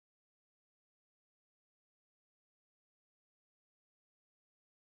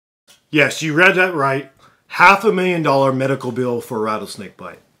Yes, you read that right. $500,000 medical bill for a rattlesnake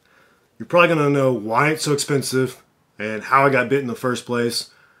bite. You're probably going to know why it's so expensive and how I got bit in the first place.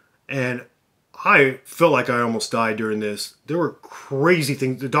 And I felt like I almost died during this. There were crazy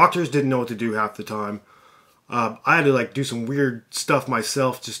things. The doctors didn't know what to do half the time. I had to like do some weird stuff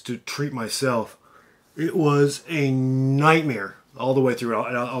myself just to treat myself. It was a nightmare all the way through.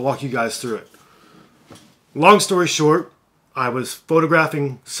 And I'll walk you guys through it. Long story short, I was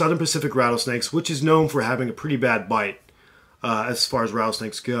photographing Southern Pacific rattlesnakes, which is known for having a pretty bad bite as far as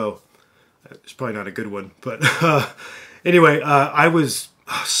rattlesnakes go. It's probably not a good one, but anyway, I was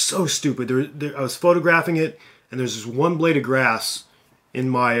so stupid. I was photographing it, and there's this one blade of grass in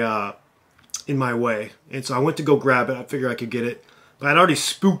my way, and so I went to go grab it. I figured I could get it, but I'd already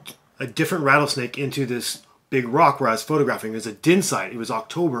spooked a different rattlesnake into this big rock where I was photographing. It was a den site. It was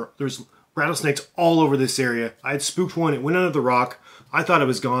October. There was rattlesnakes all over this area. I had spooked one. It went under the rock. I thought it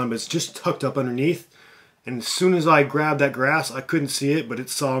was gone, but it's just tucked up underneath. And as soon as I grabbed that grass, I couldn't see it, but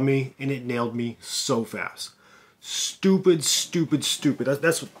it saw me, and it nailed me so fast. Stupid, stupid, stupid.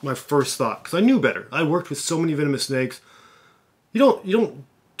 That's my first thought, because I knew better. I worked with so many venomous snakes. You don't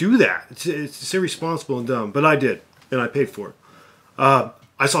do that. It's irresponsible and dumb, but I did, and I paid for it.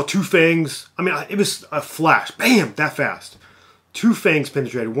 I saw two fangs. I mean, it was a flash. Bam! That fast. Two fangs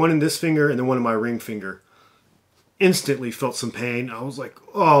penetrated, one in this finger and then one in my ring finger. Instantly felt some pain. I was like,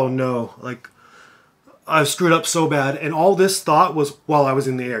 oh no. Like, I screwed up so bad. And all this thought was while I was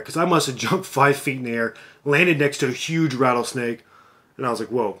in the air, because I must have jumped 5 feet in the air, landed next to a huge rattlesnake, and I was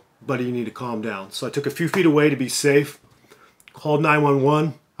like, whoa, buddy, you need to calm down. So I took a few feet away to be safe, called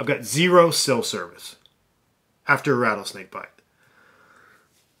 911. I've got 0 cell service after a rattlesnake bite.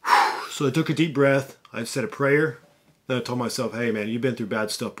 So I took a deep breath. I said a prayer. Then I told myself, hey man, you've been through bad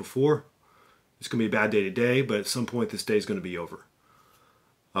stuff before. It's going to be a bad day today, but at some point this day is going to be over.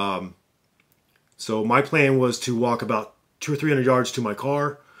 So my plan was to walk about 200 or 300 yards to my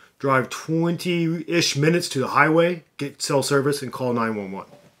car, drive 20-ish minutes to the highway, get cell service, and call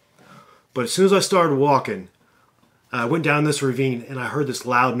 911. But as soon as I started walking, I went down this ravine, and I heard this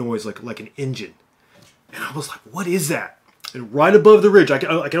loud noise like an engine. And I was like, what is that? And right above the ridge, I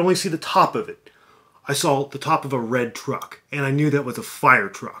could only see the top of it. I saw the top of a red truck, and I knew that was a fire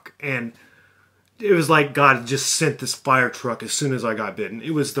truck. And it was like God had just sent this fire truck as soon as I got bitten.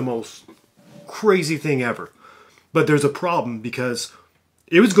 It was the most crazy thing ever. But there's a problem because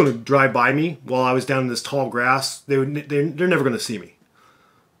it was going to drive by me while I was down in this tall grass. They're never going to see me.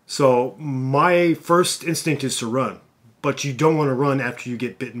 So my first instinct is to run. But you don't want to run after you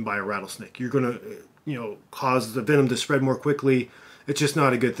get bitten by a rattlesnake. You're going to, cause the venom to spread more quickly. It's just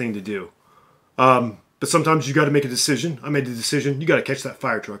not a good thing to do. But sometimes you got to make a decision. I made the decision. You got to catch that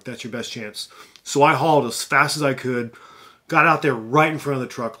fire truck. That's your best chance. So I hauled as fast as I could. Got out there right in front of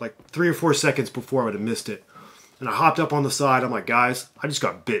the truck, like 3 or 4 seconds before I would have missed it. And I hopped up on the side. I'm like, guys, I just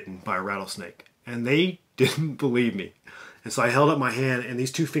got bitten by a rattlesnake. And they didn't believe me. And so I held up my hand, and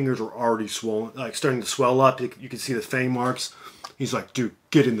these 2 fingers were already swollen, like starting to swell up. You could see the fang marks. He's like, dude,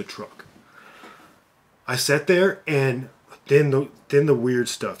 get in the truck. I sat there, and then the weird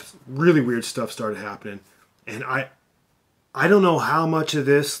stuff, really weird stuff started happening. And I don't know how much of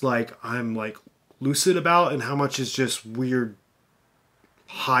this, like, I'm, like, lucid about and how much is just weird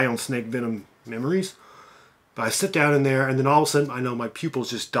high on snake venom memories. But I sit down in there, and then all of a sudden, I know my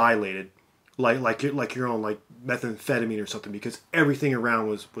pupils just dilated, like you're on like methamphetamine or something, because everything around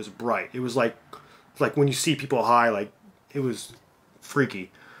was bright. It was like when you see people high, like it was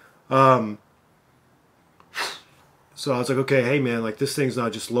freaky. So I was like, okay, hey man, like this thing's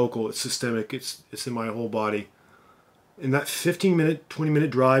not just local; it's systemic. It's in my whole body. In that 15-minute,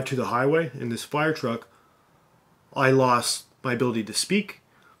 20-minute drive to the highway in this fire truck, I lost my ability to speak.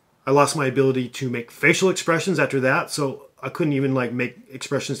 I lost my ability to make facial expressions after that, so I couldn't even like make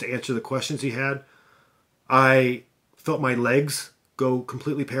expressions to answer the questions he had. I felt my legs go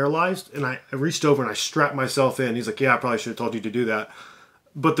completely paralyzed, and I reached over and I strapped myself in. He's like, yeah, I probably should have told you to do that.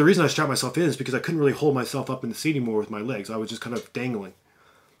 But the reason I strapped myself in is because I couldn't really hold myself up in the seat anymore with my legs. I was just kind of dangling.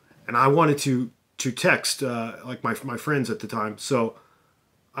 And I wanted to text like my friends at the time. So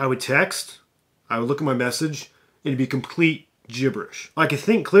I would text, I would look at my message, it'd be complete gibberish. I could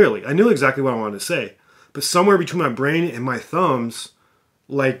think clearly. I knew exactly what I wanted to say. But somewhere between my brain and my thumbs,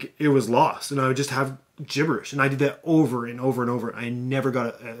 like it was lost. And I would just have gibberish. And I did that over and over and over. I never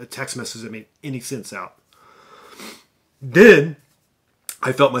got a text message that made any sense out. Then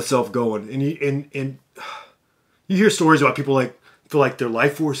I felt myself going. And you hear stories about people like feel like their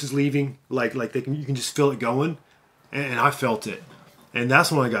life force is leaving, like you can just feel it going, and I felt it, and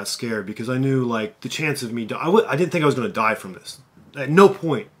that's when I got scared because I knew like the chance of me, I didn't think I was going to die from this. At no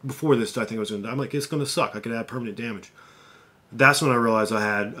point before this did I think I was going to die. I'm like, it's going to suck. I could have permanent damage. That's when I realized I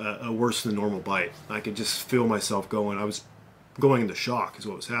had a worse than normal bite. I could just feel myself going. I was going into shock is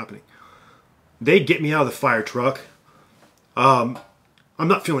what was happening. They get me out of the fire truck. I'm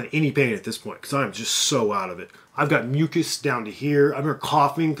not feeling any pain at this point because I'm just so out of it. I've got mucus down to here. I remember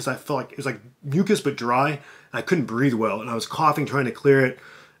coughing because I felt like it was like mucus but dry. I couldn't breathe well, and I was coughing trying to clear it.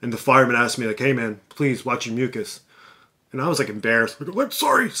 And the fireman asked me like, "Hey man, please watch your mucus." And I was like embarrassed. Like, what?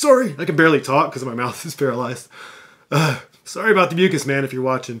 Sorry. I can barely talk because my mouth is paralyzed. Sorry about the mucus, man. If you're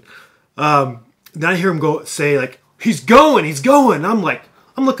watching, then I hear him go say like, "He's going." And I'm like,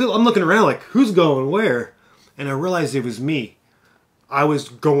 I'm looking around like, who's going where? And I realized it was me. I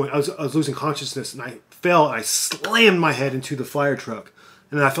was losing consciousness, and I fell. And I slammed my head into the fire truck,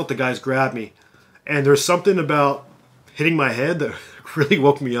 and then I felt the guys grab me. And there's something about hitting my head that really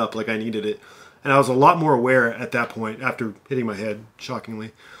woke me up, like I needed it. And I was a lot more aware at that point after hitting my head,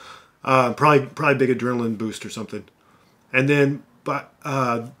 shockingly. Probably big adrenaline boost or something. And then,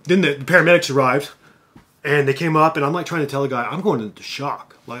 then the paramedics arrived, and they came up, and I'm like trying to tell the guy, I'm going into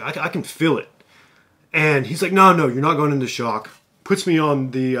shock. Like I can feel it. And he's like, no, you're not going into shock. Puts me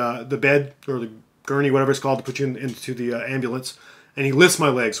on the bed or the gurney, whatever it's called, to put you into the ambulance. And he lifts my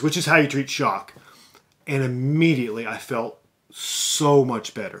legs, which is how you treat shock. And immediately I felt so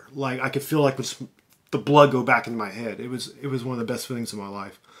much better. Like I could feel like the blood go back into my head. It was one of the best feelings of my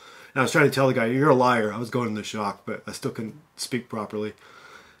life. And I was trying to tell the guy, you're a liar. I was going into shock, but I still couldn't speak properly.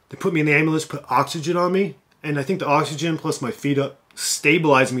 They put me in the ambulance, put oxygen on me, and I think the oxygen plus my feet up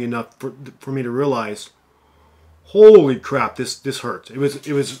stabilized me enough for me to realize, holy crap, this hurts. It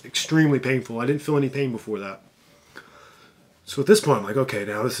was extremely painful. I didn't feel any pain before that. So at this point, I'm like, okay,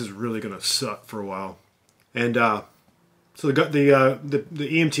 now this is really gonna suck for a while. And so the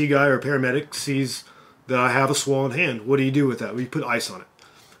EMT guy or paramedic sees that I have a swollen hand. What do you do with that? Well, you put ice on it.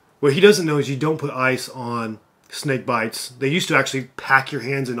 What he doesn't know is you don't put ice on snake bites. They used to actually pack your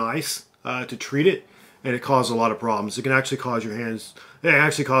hands in ice to treat it, and it caused a lot of problems. It can actually cause your hands, it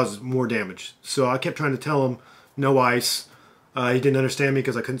actually causes more damage. So I kept trying to tell him, no ice. He didn't understand me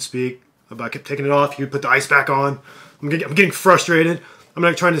because I couldn't speak. But I kept taking it off. He would put the ice back on. I'm getting frustrated. I'm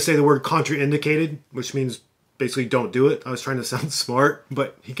not trying to say the word contraindicated, which means basically don't do it. I was trying to sound smart,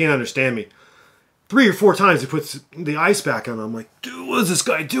 but he can't understand me. 3 or 4 times he puts the ice back on. I'm like, dude, what is this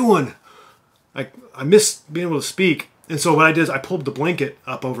guy doing? I missed being able to speak. And so what I did is I pulled the blanket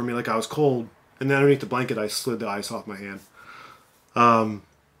up over me like I was cold. And then underneath the blanket, I slid the ice off my hand.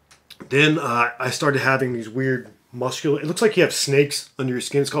 Then I started having these weird muscular... It looks like you have snakes under your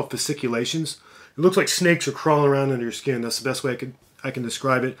skin. It's called fasciculations. It looks like snakes are crawling around under your skin. That's the best way I can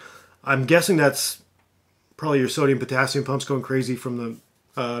describe it. I'm guessing that's probably your sodium potassium pumps going crazy from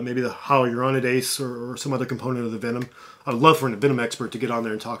the maybe the hyaluronidase or some other component of the venom. I'd love for a venom expert to get on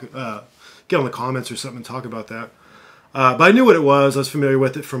there and talk, get on the comments or something and talk about that. But I knew what it was. I was familiar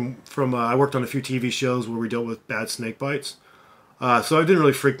with it from I worked on a few TV shows where we dealt with bad snake bites. So it didn't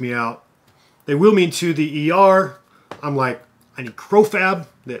really freak me out. They wheeled me into the ER. I'm like, I need Crofab.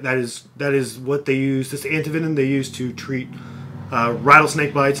 That is what they use. That's the antivenom they use to treat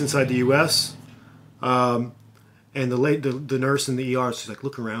rattlesnake bites inside the U.S. And the nurse in the ER, she's like,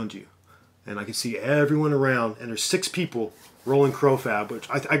 look around you. And I can see everyone around. And there's 6 people rolling Crofab, which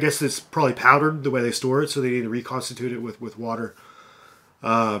I guess it's probably powdered the way they store it, so they need to reconstitute it with water.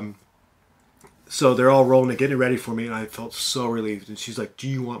 So they're all rolling it, getting it ready for me, and I felt so relieved. And she's like, do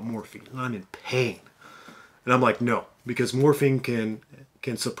you want morphine? And I'm in pain. And I'm like, no, because morphine can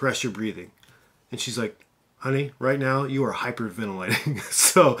suppress your breathing. And she's like, honey, right now you are hyperventilating,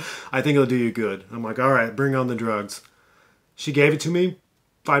 so I think it'll do you good. I'm like, all right, bring on the drugs. She gave it to me.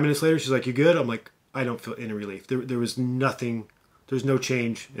 5 minutes later, she's like, you good? I'm like, I don't feel any relief. There was nothing. There's no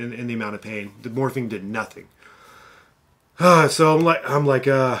change in the amount of pain. The morphine did nothing. So I'm like,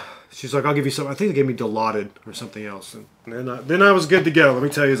 she's like, I'll give you something. I think they gave me Dilaudid or something else. And then I was good to go. Let me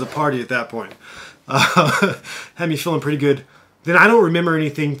tell you, it was a party at that point. Had me feeling pretty good. Then I don't remember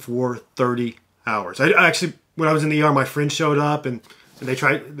anything for 30 hours. I actually, when I was in the ER, my friend showed up and they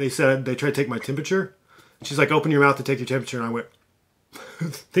said they tried to take my temperature. She's like, open your mouth to take your temperature. And I went,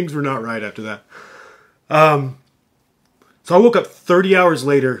 things were not right after that. So I woke up 30 hours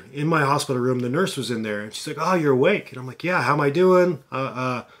later in my hospital room. The nurse was in there and she's like, oh, you're awake. And I'm like, yeah, how am I doing?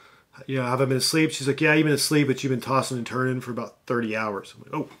 Have I been asleep? She's like, yeah, you've been asleep, but you've been tossing and turning for about 30 hours. I'm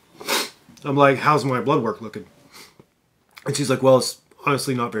like, oh. I'm like, how's my blood work looking? And she's like, well, it's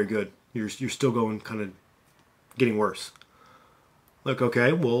honestly not very good. You're still going kind of getting worse. Like,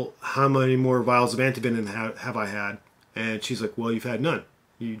 okay, well, how many more vials of antivenom have I had? And she's like, well, you've had none.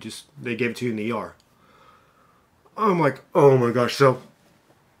 They gave it to you in the ER. I'm like, oh my gosh. So,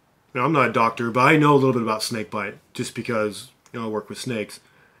 I'm not a doctor, but I know a little bit about snake bite just because, I work with snakes.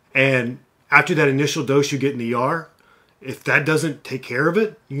 And after that initial dose you get in the ER, if that doesn't take care of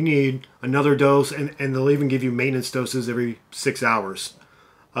it, you need another dose, and they'll even give you maintenance doses every 6 hours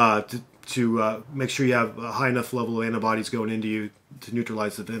to make sure you have a high enough level of antibodies going into you to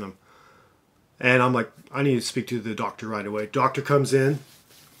neutralize the venom. And I'm like, I need to speak to the doctor right away. Doctor comes in,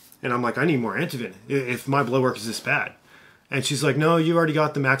 and I'm like, I need more Antiven if my blood work is this bad. And she's like, no, you already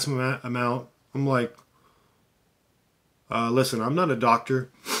got the maximum amount. I'm like, listen, I'm not a doctor,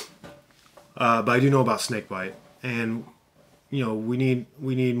 but I do know about snake bite. And, we need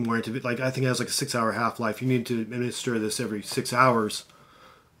more Antiven. Like, I think it has like a 6-hour half-life. You need to administer this every 6 hours,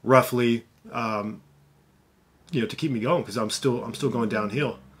 roughly, to keep me going, because I'm still going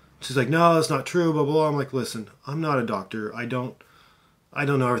downhill. She's like, no, that's not true, blah, blah, blah. I'm like, listen, I'm not a doctor. I don't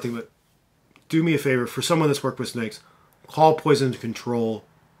know everything, but do me a favor. For someone that's worked with snakes, call poison control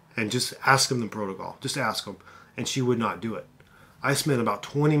and just ask them the protocol. Just ask them. And she would not do it. I spent about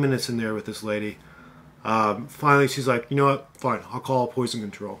 20 minutes in there with this lady. Finally, she's like, you know what? Fine, I'll call poison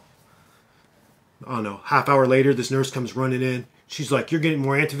control. I don't know. Half hour later, this nurse comes running in. She's like, you're getting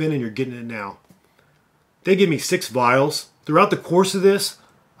more Antiven and you're getting it now. They give me 6 vials. Throughout the course of this,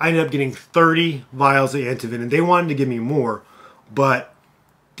 I ended up getting 30 vials of Antiven, and they wanted to give me more, but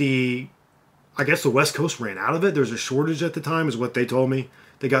I guess the West Coast ran out of it. There was a shortage at the time, is what they told me.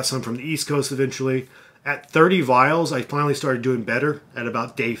 They got some from the East Coast eventually. At 30 vials, I finally started doing better at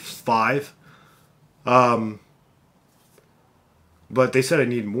about day 5. But they said I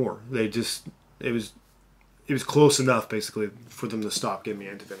needed more. It was close enough, basically, for them to stop giving me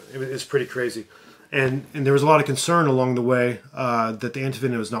Antiven. It's pretty crazy. And there was a lot of concern along the way that the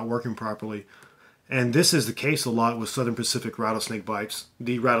Antiven was not working properly. And this is the case a lot with Southern Pacific rattlesnake bites,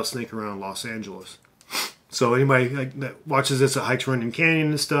 the rattlesnake around Los Angeles. So anybody that watches this at Hikes Runyon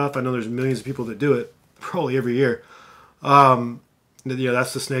Canyon and stuff, I know there's millions of people that do it, probably every year.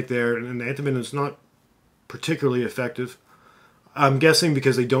 That's the snake there, and the Antiven is not particularly effective. I'm guessing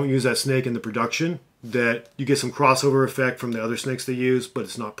because they don't use that snake in the production, that you get some crossover effect from the other snakes they use, but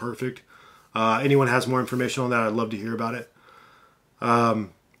it's not perfect. Anyone has more information on that, I'd love to hear about it.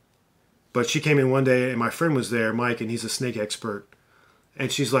 But she came in one day, and my friend was there, Mike, and he's a snake expert.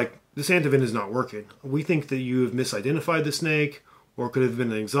 And she's like, this Antiven is not working. We think that you have misidentified the snake, or it could have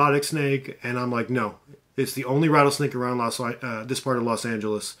been an exotic snake. And I'm like, no, it's the only rattlesnake around this part of Los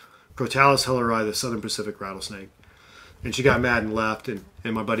Angeles, Crotalus helleri, the Southern Pacific rattlesnake. And she got mad and left, and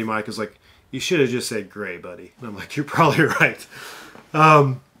my buddy Mike was like, you should have just said gray, buddy. And I'm like, you're probably right.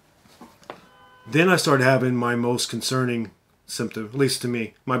 Then I started having my most concerning symptom, at least to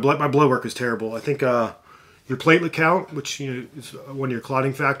me. My blood work is terrible. I think your platelet count, which is one of your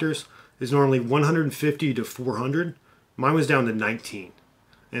clotting factors, is normally 150 to 400. Mine was down to 19.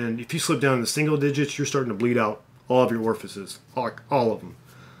 And if you slip down in the single digits, you're starting to bleed out all of your orifices, all of them.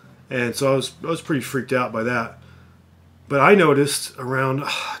 And so I was pretty freaked out by that. But I noticed around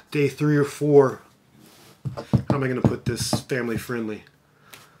day 3 or 4, how am I going to put this family friendly?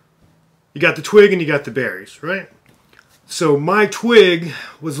 You got the twig and you got the berries, right? So my twig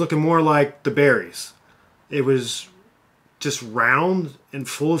was looking more like the berries. It was just round and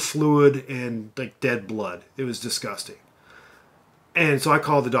full of fluid and like dead blood. It was disgusting. And so I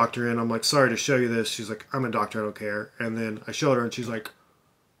called the doctor in. I'm like, sorry to show you this. She's like, I'm a doctor, I don't care. And then I showed her and she's like,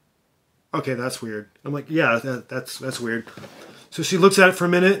 okay, that's weird. I'm like, yeah, that's weird. So she looks at it for a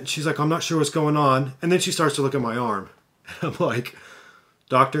minute. And she's like, I'm not sure what's going on. And then she starts to look at my arm. And I'm like,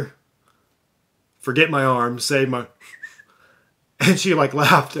 doctor, forget my arm, save my... And she like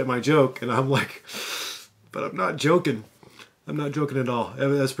laughed at my joke. And I'm like, but I'm not joking. I'm not joking at all.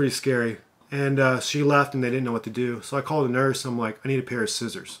 That's pretty scary. And she left and they didn't know what to do. So I called the nurse. I'm like, I need a pair of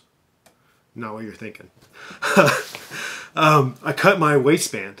scissors. Not what you're thinking. I cut my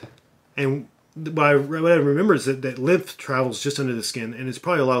waistband. And what I remember is that lymph travels just under the skin. And it's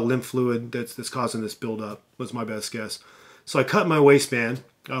probably a lot of lymph fluid that's causing this buildup, was my best guess. So I cut my waistband,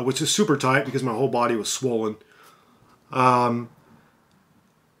 which is super tight because my whole body was swollen.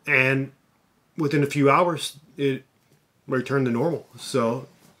 And within a few hours, it returned to normal. So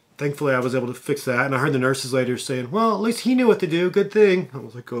thankfully I was able to fix that. And I heard the nurses later saying, well, at least he knew what to do. Good thing. I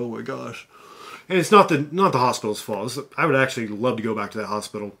was like, oh my gosh. And it's not the hospital's fault. I would actually love to go back to that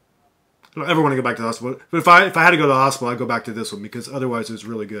hospital. I don't ever want to go back to the hospital. But if I had to go to the hospital, I'd go back to this one because otherwise it was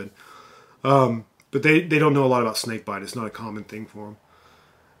really good. But they don't know a lot about snake bite. It's not a common thing for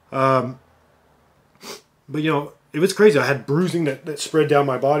them. But it was crazy. I had bruising that spread down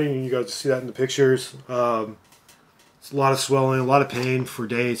my body, and you guys see that in the pictures. It's a lot of swelling, a lot of pain for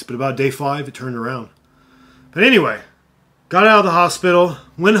days. But about day 5, it turned around. But anyway, got out of the hospital,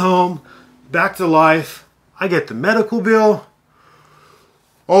 went home, back to life. I get the medical bill.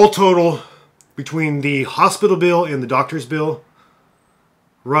 All total, between the hospital bill and the doctor's bill,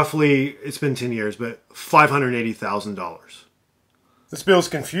 roughly, it's been 10 years, but $580,000. This bill is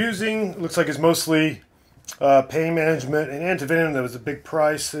confusing. It looks like it's mostly pain management and antivenom. That was the big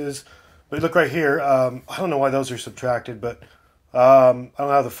prices. But look right here. I don't know why those are subtracted, but I don't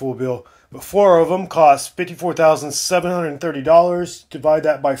have the full bill. But 4 of them cost $54,730. Divide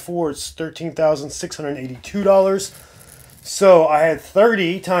that by 4, it's $13,682. So I had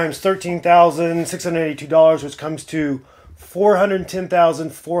 30 times $13,682, which comes to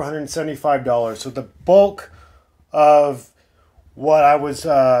 $410,475. So the bulk of what I was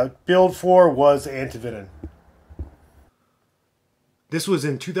billed for was antivenom. This was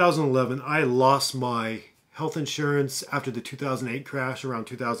in 2011. I lost my health insurance after the 2008 crash around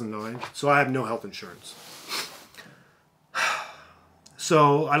 2009. So I have no health insurance.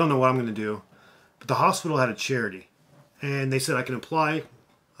 So I don't know what I'm going to do. But the hospital had a charity. And they said I can apply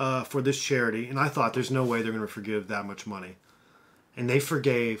for this charity. And I thought there's no way they're going to forgive that much money. And they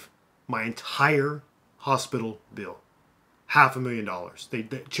forgave my entire hospital bill. $500,000.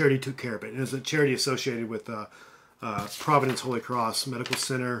 The charity took care of it. And it was a charity associated with Providence Holy Cross Medical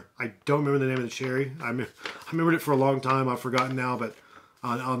Center. I don't remember the name of the charity. I remembered it for a long time. I've forgotten now, but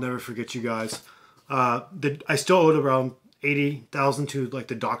I'll never forget you guys. I still owed around $80,000 to like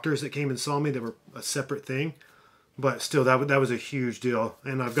the doctors that came and saw me. They were a separate thing, but still, that was a huge deal.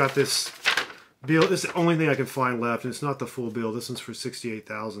 And I've got this bill. This is the only thing I can find left, and it's not the full bill. This one's for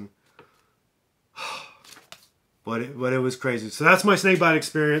 $68,000. But it was crazy. So that's my snakebite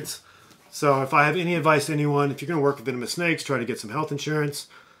experience. So if I have any advice to anyone, if you're going to work with venomous snakes, try to get some health insurance.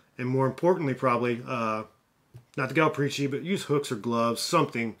 And more importantly, probably, not to get all preachy, but use hooks or gloves,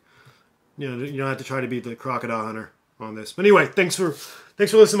 something. You know, you don't have to try to be the crocodile hunter on this. But anyway, thanks for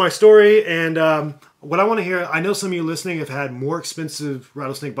listening to my story. And what I want to hear, I know some of you listening have had more expensive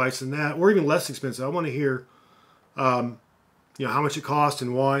rattlesnake bites than that, or even less expensive. I want to hear, how much it cost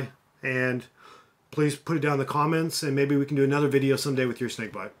and why. And please put it down in the comments, and maybe we can do another video someday with your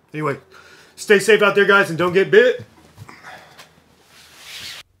snake bite. Anyway, stay safe out there, guys, and don't get bit.